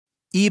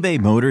eBay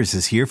Motors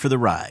is here for the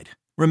ride.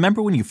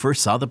 Remember when you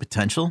first saw the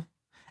potential?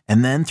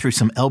 And then through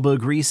some elbow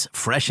grease,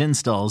 fresh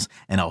installs,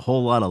 and a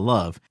whole lot of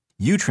love,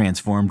 you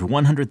transformed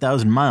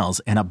 100,000 miles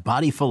and a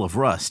body full of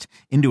rust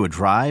into a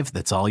drive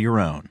that's all your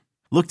own.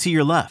 Look to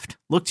your left.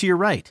 Look to your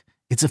right.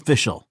 It's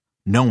official.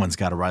 No one's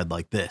got a ride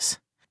like this.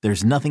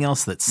 There's nothing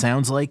else that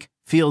sounds like,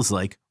 feels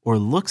like, or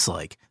looks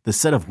like the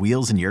set of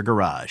wheels in your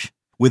garage.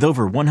 With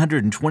over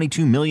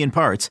 122 million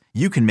parts,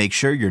 you can make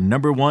sure your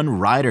number one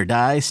ride or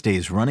die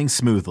stays running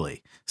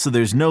smoothly. So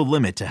there's no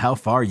limit to how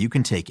far you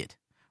can take it.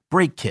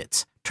 Brake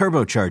kits,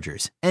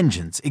 turbochargers,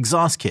 engines,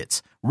 exhaust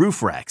kits,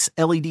 roof racks,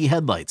 LED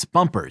headlights,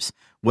 bumpers,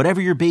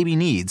 whatever your baby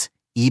needs,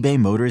 eBay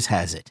Motors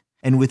has it.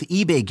 And with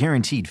eBay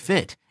Guaranteed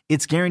Fit,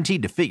 it's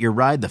guaranteed to fit your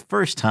ride the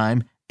first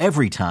time,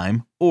 every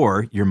time,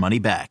 or your money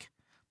back.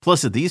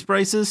 Plus at these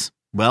prices,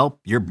 well,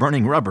 you're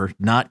burning rubber,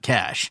 not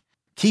cash.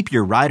 Keep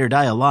your ride or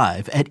die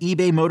alive at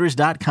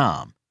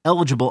ebaymotors.com.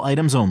 Eligible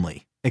items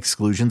only.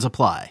 Exclusions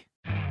apply.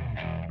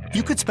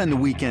 You could spend the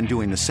weekend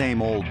doing the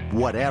same old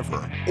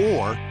whatever,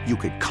 or you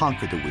could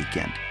conquer the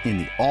weekend in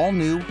the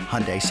all-new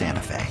Hyundai Santa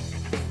Fe.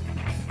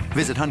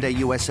 Visit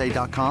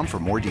HyundaiUSA.com for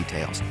more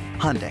details.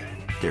 Hyundai,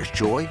 there's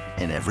joy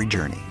in every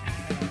journey.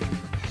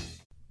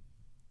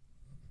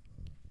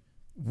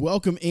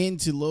 Welcome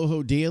into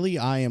Loho Daily.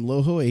 I am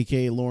Loho,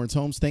 a.k.a. Lawrence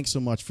Holmes. Thanks so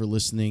much for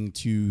listening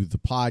to the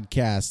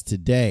podcast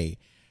today.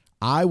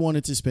 I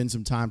wanted to spend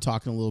some time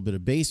talking a little bit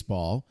of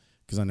baseball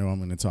because I know I'm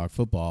going to talk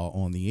football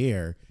on the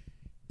air.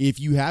 If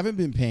you haven't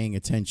been paying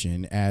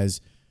attention,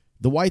 as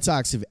the White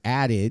Sox have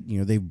added,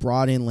 they've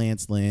brought in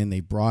Lance Lynn,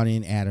 they've brought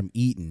in Adam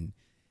Eaton.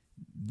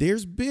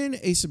 There's been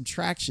a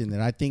subtraction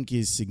that I think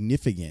is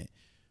significant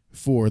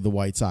for the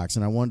White Sox,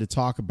 and I wanted to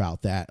talk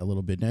about that a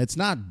little bit. Now, it's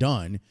not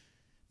done.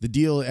 The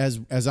deal,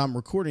 as I'm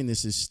recording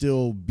this, is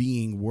still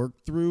being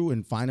worked through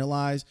and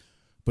finalized,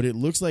 but it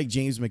looks like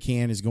James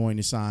McCann is going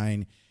to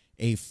sign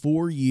a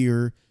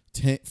 4-year,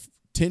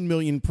 $10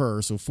 million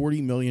per, so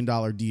 $40 million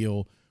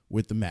deal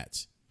with the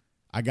Mets.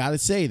 I got to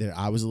say that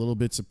I was a little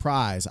bit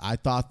surprised. I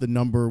thought the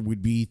number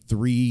would be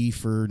 3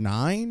 for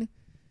 $9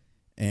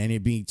 and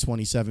it being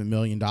 $27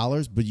 million,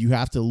 but you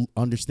have to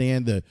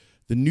understand the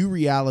new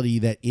reality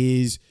that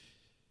is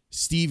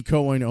Steve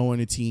Cohen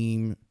owning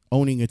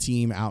a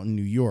team out in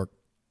New York.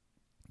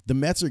 The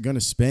Mets are going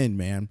to spend,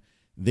 man.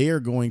 They are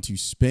going to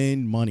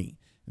spend money.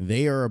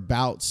 They are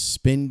about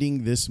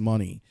spending this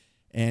money.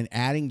 And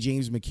adding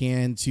James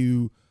McCann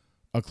to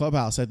a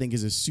clubhouse, I think,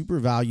 is a super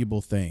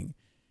valuable thing.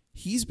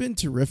 He's been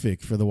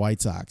terrific for the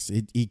White Sox.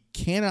 It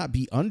cannot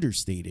be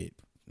understated.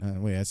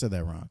 Wait, I said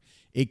that wrong.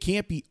 It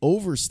can't be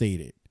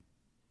overstated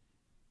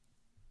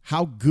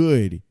how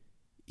good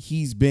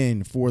he's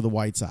been for the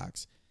White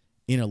Sox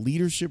in a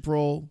leadership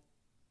role,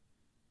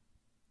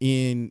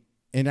 in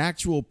an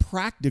actual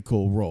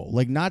practical role.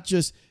 Like, not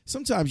just,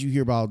 sometimes you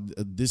hear about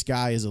this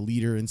guy is a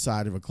leader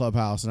inside of a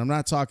clubhouse, and I'm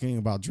not talking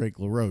about Drake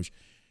LaRoche,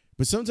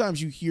 but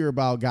sometimes you hear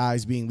about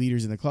guys being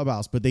leaders in the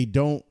clubhouse, but they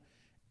don't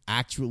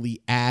actually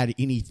add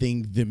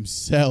anything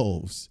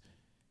themselves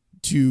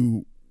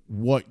to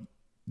what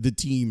the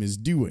team is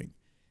doing.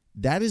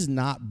 That has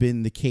not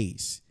been the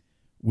case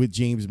with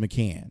James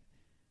McCann.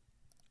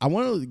 I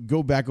want to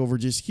go back over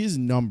just his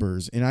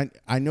numbers, and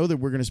I know that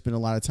we're going to spend a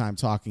lot of time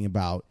talking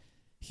about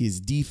his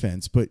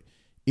defense, but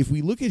if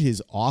we look at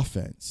his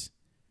offense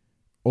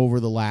over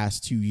the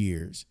last 2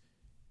 years,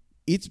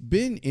 it's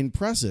been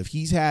impressive.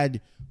 He's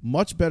had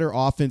much better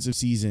offensive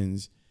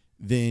seasons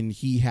than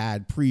he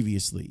had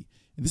previously.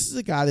 And this is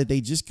a guy that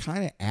they just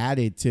kind of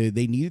added to,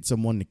 they needed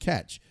someone to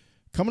catch.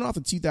 Coming off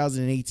the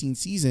 2018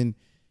 season,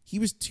 he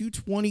was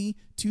 220,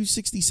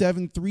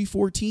 267,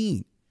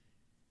 314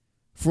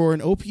 for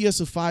an OPS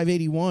of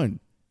 581.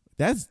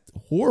 That's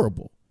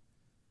horrible.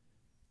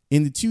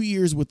 In the 2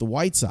 years with the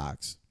White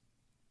Sox,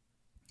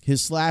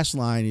 his slash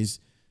line is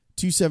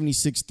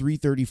 276,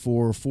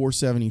 334,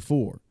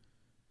 474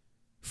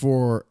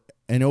 for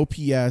an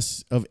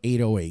OPS of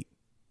 808.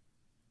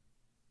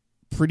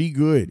 Pretty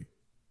good.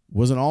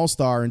 Was an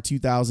all-star in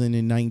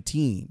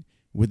 2019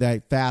 with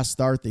that fast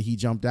start that he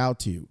jumped out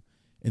to.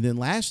 And then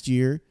last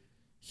year,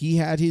 he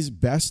had his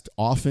best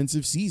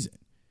offensive season.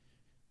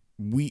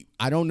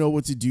 I don't know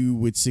what to do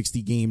with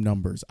 60 game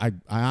numbers. I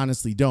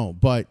honestly don't.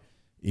 But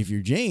if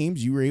you're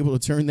James, you were able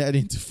to turn that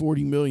into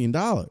 $40 million.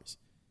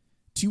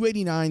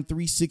 289,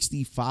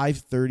 360,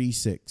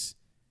 536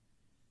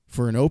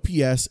 for an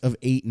OPS of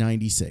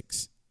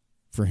 896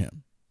 for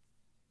him.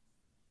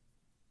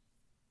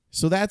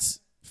 So that's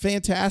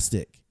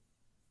fantastic.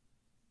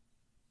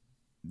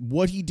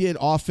 What he did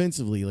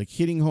offensively, like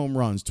hitting home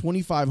runs,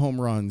 25 home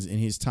runs in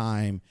his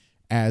time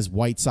as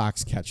White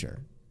Sox catcher.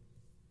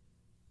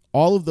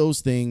 All of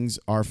those things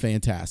are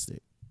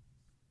fantastic.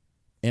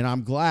 And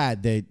I'm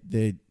glad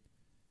that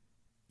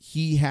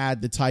he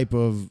had the type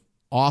of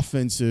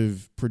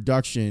offensive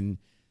production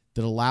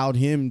that allowed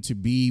him to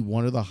be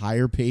one of the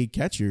higher paid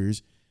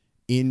catchers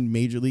in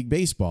Major League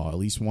Baseball, at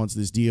least once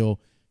this deal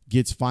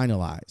gets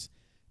finalized.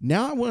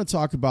 Now I want to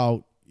talk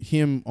about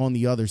him on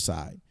the other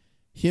side,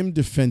 him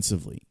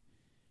defensively.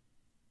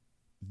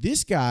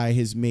 This guy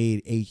has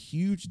made a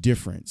huge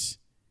difference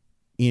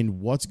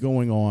in what's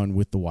going on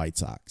with the White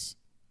Sox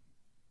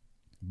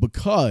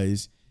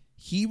because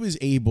he was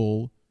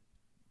able,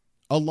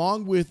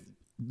 along with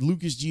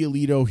Lucas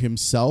Giolito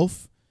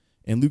himself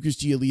and Lucas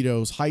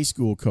Giolito's high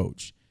school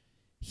coach,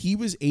 he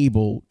was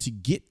able to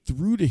get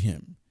through to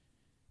him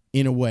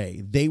in a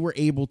way. They were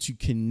able to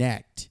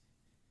connect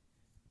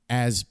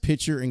as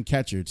pitcher and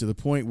catcher to the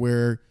point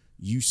where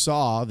you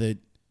saw that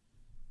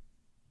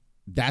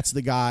that's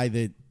the guy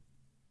that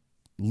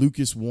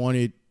Lucas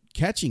wanted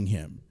catching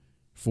him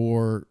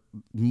for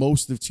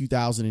most of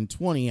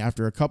 2020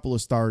 after a couple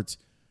of starts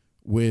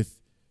with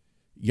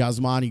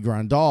Yasmani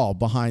Grandal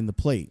behind the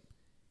plate.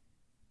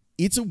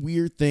 It's a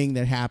weird thing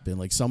that happened.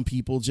 Like, some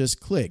people just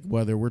click,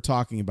 whether we're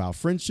talking about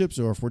friendships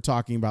or if we're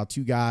talking about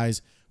two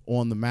guys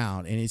on the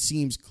mound. And it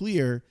seems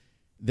clear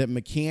that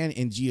McCann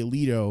and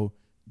Giolito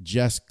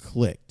just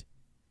clicked.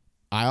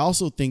 I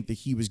also think that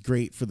he was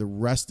great for the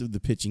rest of the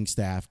pitching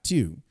staff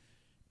too.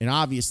 And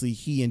obviously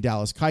he and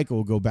Dallas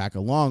Keuchel go back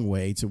a long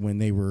way to when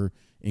they were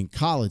in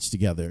college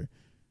together.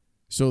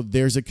 So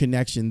there's a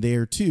connection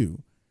there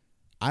too.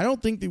 I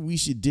don't think that we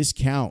should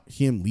discount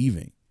him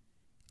leaving.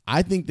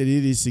 I think that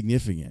it is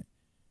significant.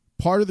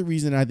 Part of the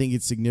reason I think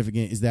it's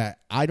significant is that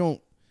I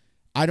don't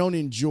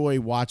enjoy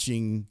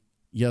watching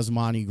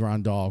Yasmani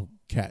Grandal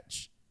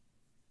catch.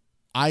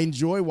 I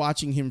enjoy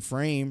watching him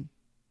frame.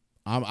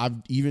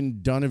 I've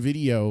even done a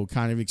video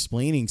kind of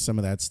explaining some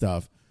of that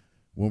stuff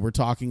when we're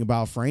talking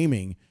about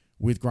framing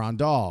with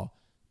Grandal.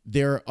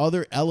 There are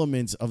other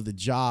elements of the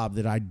job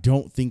that I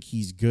don't think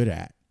he's good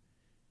at.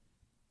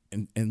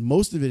 And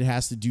most of it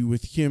has to do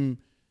with him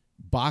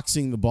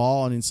boxing the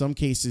ball, and in some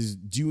cases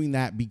doing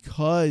that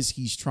because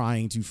he's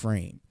trying to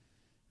frame.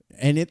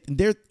 And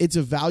it's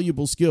a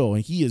valuable skill,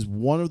 and he is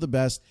one of the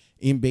best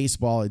in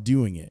baseball at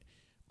doing it.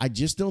 I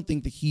just don't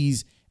think that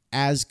he's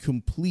as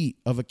complete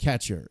of a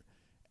catcher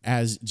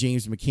as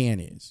James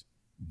McCann is.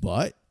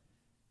 But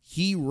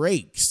he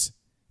rakes.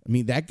 I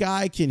mean, that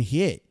guy can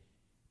hit.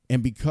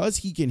 And because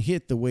he can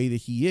hit the way that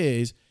he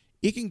is,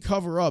 it can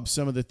cover up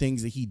some of the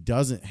things that he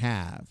doesn't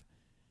have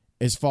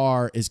as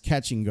far as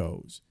catching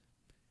goes.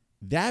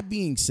 That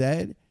being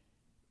said,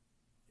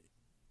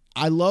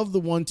 I love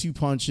the 1-2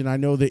 punch, and I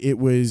know that it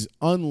was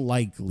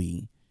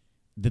unlikely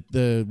that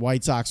the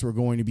White Sox were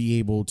going to be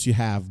able to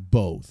have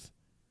both.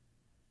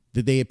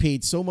 That they had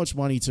paid so much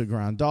money to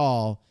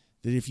Grandal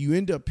that if you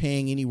end up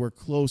paying anywhere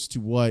close to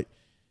what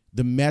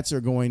the Mets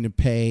are going to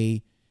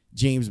pay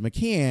James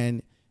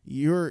McCann,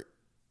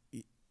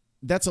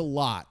 that's a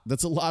lot.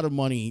 That's a lot of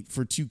money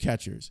for two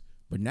catchers.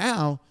 But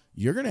now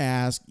you're going to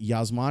ask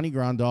Yasmani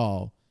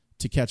Grandal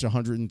to catch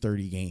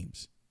 130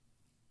 games.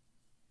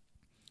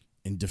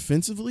 And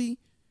defensively,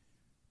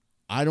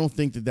 I don't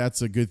think that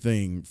that's a good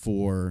thing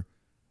for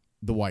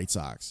the White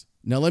Sox.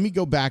 Now, let me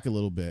go back a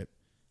little bit.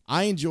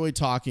 I enjoy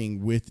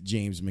talking with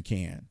James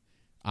McCann.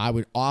 I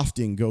would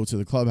often go to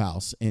the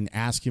clubhouse and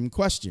ask him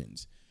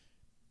questions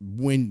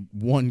when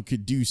one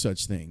could do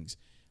such things.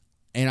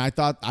 And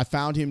I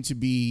found him to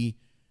be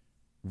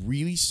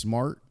really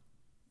smart,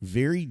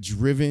 very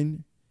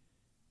driven,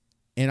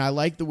 and I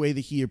like the way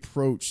that he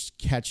approached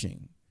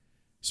catching.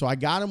 So I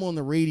got him on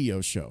the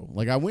radio show.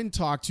 Like, I went and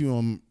talked to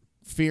him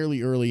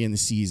fairly early in the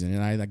season,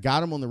 and I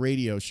got him on the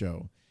radio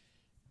show,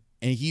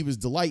 and he was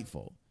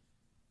delightful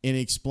in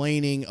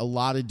explaining a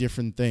lot of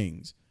different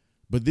things.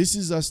 But this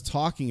is us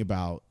talking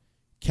about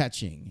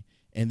catching,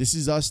 and this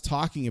is us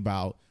talking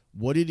about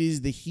what it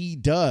is that he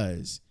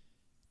does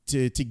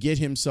to get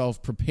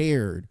himself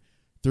prepared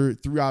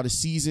throughout a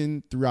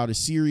season, throughout a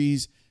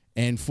series,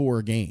 and for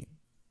a game.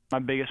 My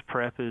biggest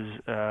prep is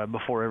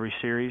before every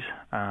series.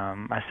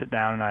 I sit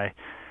down and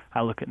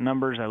I look at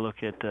numbers, I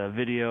look at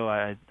video,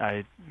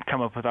 I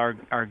come up with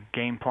our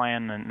game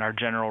plan and our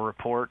general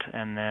report,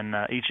 and then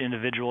each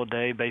individual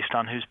day, based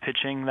on who's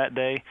pitching that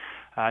day,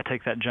 I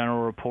take that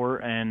general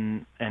report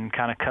and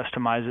kind of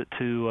customize it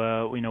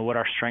to what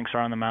our strengths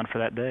are on the mound for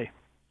that day.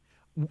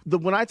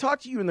 When I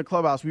talked to you in the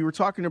clubhouse, we were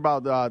talking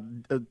about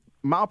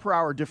mile per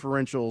hour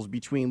differentials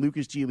between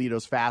Lucas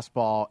Giolito's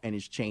fastball and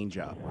his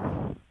changeup.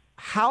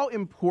 How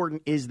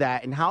important is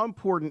that, and how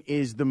important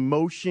is the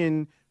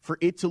motion for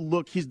it to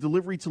look, his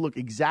delivery to look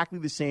exactly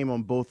the same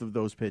on both of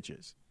those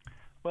pitches?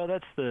 Well,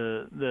 that's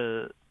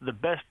the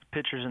best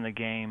pitchers in the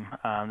game.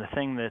 The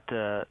thing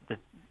that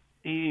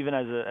even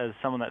as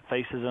someone that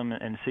faces them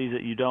and sees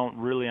it, you don't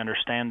really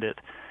understand it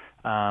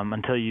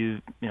until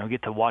you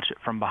get to watch it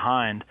from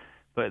behind.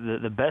 But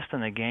the best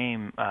in the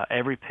game,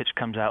 every pitch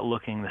comes out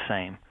looking the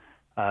same.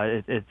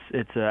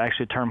 It's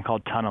actually a term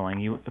called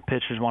tunneling.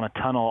 Pitchers want to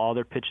tunnel all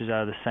their pitches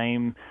out of the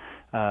same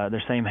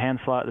hand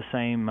slot, the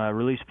same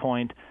release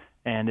point,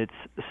 and it's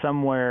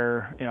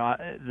somewhere.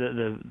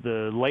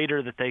 The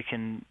later that they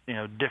can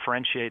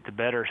differentiate, the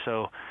better.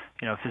 So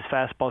if his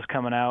fastball's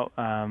coming out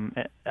of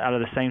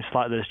the same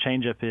slot that his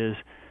changeup is,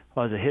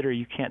 well, as a hitter,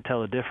 you can't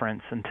tell the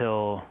difference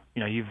until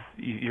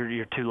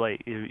you're too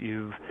late.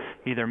 You've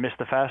either missed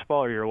the fastball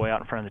or you're way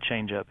out in front of the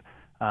changeup.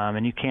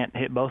 And you can't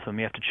hit both of them.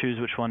 You have to choose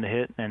which one to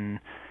hit. And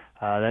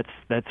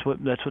That's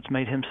what's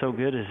made him so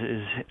good is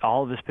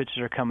all of his pitches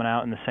are coming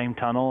out in the same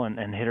tunnel, and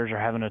hitters are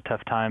having a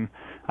tough time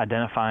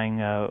identifying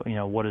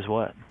what is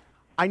what.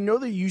 I know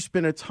that you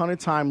spent a ton of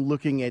time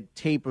looking at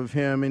tape of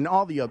him and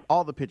all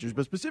the pitchers,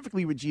 but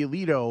specifically with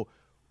Giolito,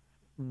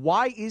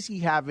 why is he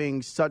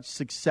having such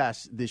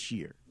success this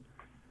year?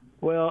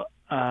 Well,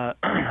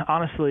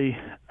 honestly,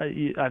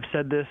 I've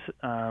said this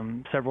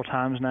several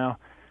times now.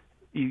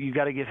 You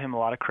got to give him a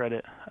lot of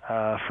credit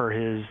for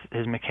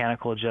his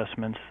mechanical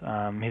adjustments.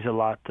 He's a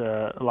lot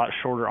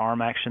shorter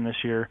arm action this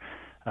year.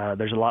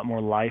 There's a lot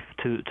more life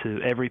to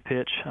every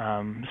pitch,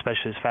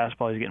 especially his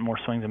fastball. He's getting more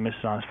swings and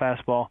misses on his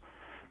fastball.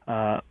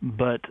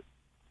 But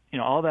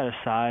all that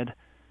aside,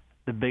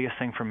 the biggest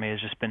thing for me has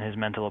just been his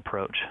mental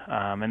approach.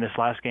 And this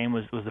last game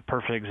was the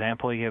perfect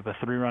example. He gave a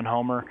 3-run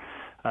homer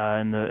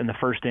in the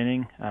first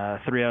inning.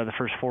 3 out of the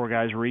first 4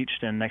 guys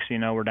reached, and next thing you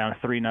know, we're down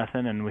to 3-0,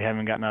 and we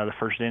haven't gotten out of the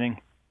first inning.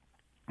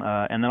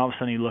 And then all of a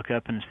sudden you look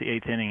up and it's the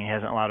 8th inning. He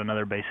hasn't allowed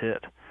another base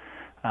hit.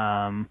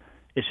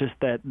 It's just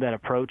that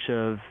approach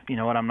of,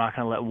 I'm not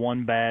going to let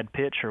one bad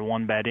pitch or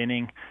one bad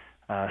inning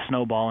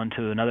snowball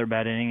into another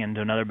bad inning, and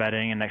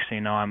next thing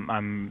you know,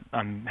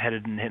 I'm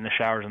headed and hitting the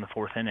showers in the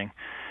 4th inning.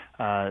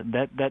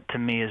 That to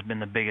me has been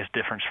the biggest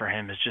difference for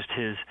him, is just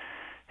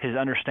his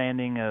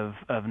understanding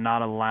of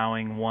not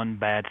allowing one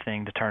bad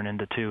thing to turn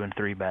into 2 and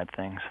 3 bad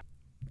things.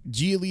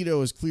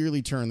 Giolito has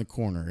clearly turned the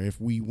corner. If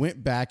we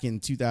went back in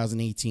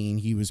 2018,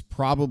 he was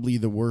probably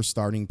the worst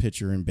starting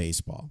pitcher in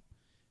baseball.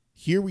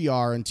 Here we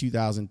are in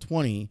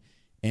 2020,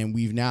 and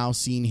we've now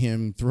seen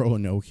him throw a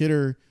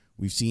no-hitter.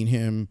 We've seen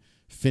him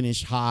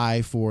finish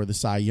high for the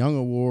Cy Young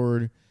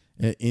Award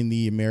in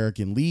the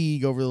American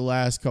League over the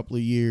last couple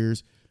of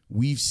years.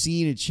 We've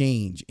seen a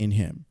change in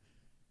him.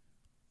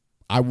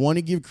 I want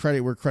to give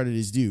credit where credit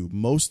is due.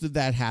 Most of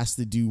that has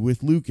to do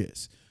with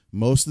Lucas.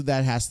 Most of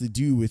that has to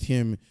do with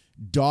him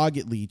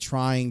doggedly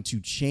trying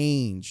to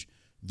change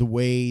the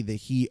way that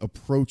he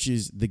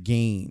approaches the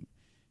game.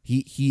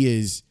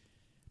 He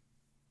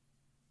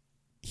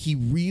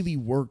really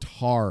worked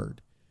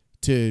hard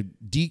to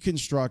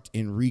deconstruct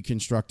and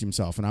reconstruct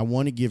himself, and I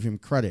want to give him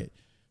credit.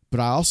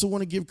 But I also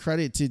want to give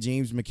credit to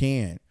James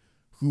McCann,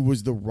 who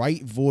was the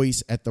right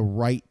voice at the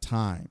right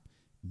time.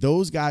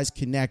 Those guys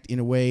connect in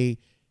a way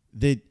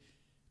that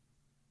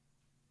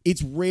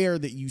it's rare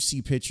that you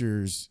see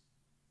pitchers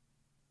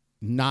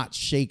not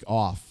shake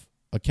off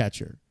a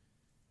catcher.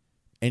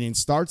 And in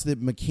starts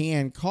that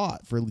McCann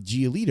caught for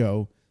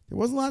Giolito, there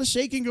wasn't a lot of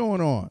shaking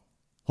going on.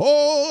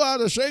 Whole lot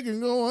of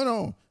shaking going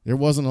on. There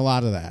wasn't a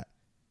lot of that.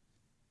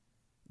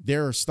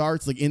 There are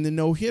starts like in the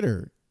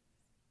no-hitter.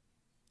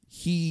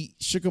 He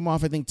shook him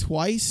off, I think,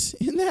 twice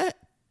in that.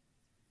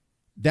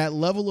 That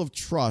level of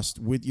trust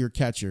with your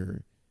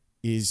catcher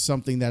is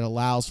something that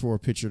allows for a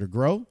pitcher to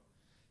grow.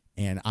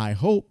 And I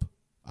hope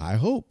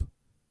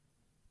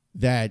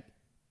that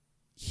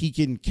he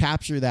can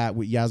capture that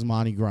with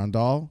Yasmani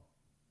Grandal,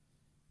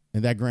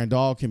 and that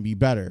Grandal can be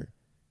better.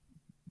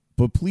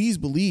 But please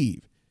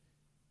believe,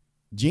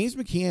 James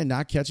McCann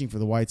not catching for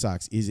the White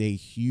Sox is a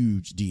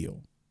huge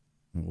deal.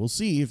 And we'll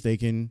see if they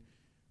can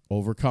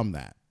overcome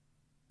that.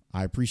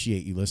 I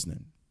appreciate you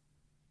listening.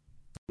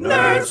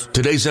 Nerds!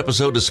 Today's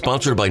episode is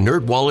sponsored by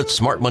NerdWallet's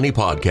Smart Money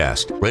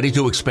Podcast. Ready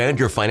to expand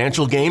your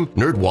financial game?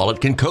 NerdWallet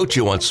can coach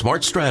you on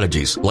smart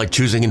strategies like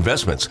choosing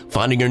investments,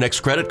 finding your next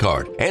credit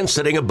card, and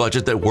setting a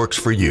budget that works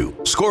for you.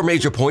 Score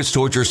major points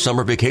towards your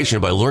summer vacation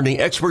by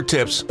learning expert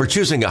tips for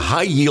choosing a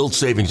high-yield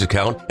savings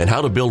account and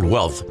how to build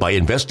wealth by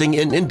investing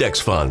in index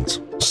funds.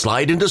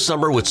 Slide into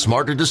summer with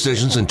smarter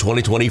decisions in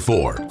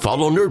 2024.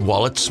 Follow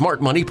NerdWallet's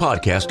Smart Money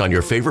Podcast on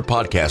your favorite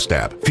podcast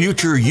app.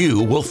 Future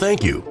you will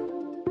thank you.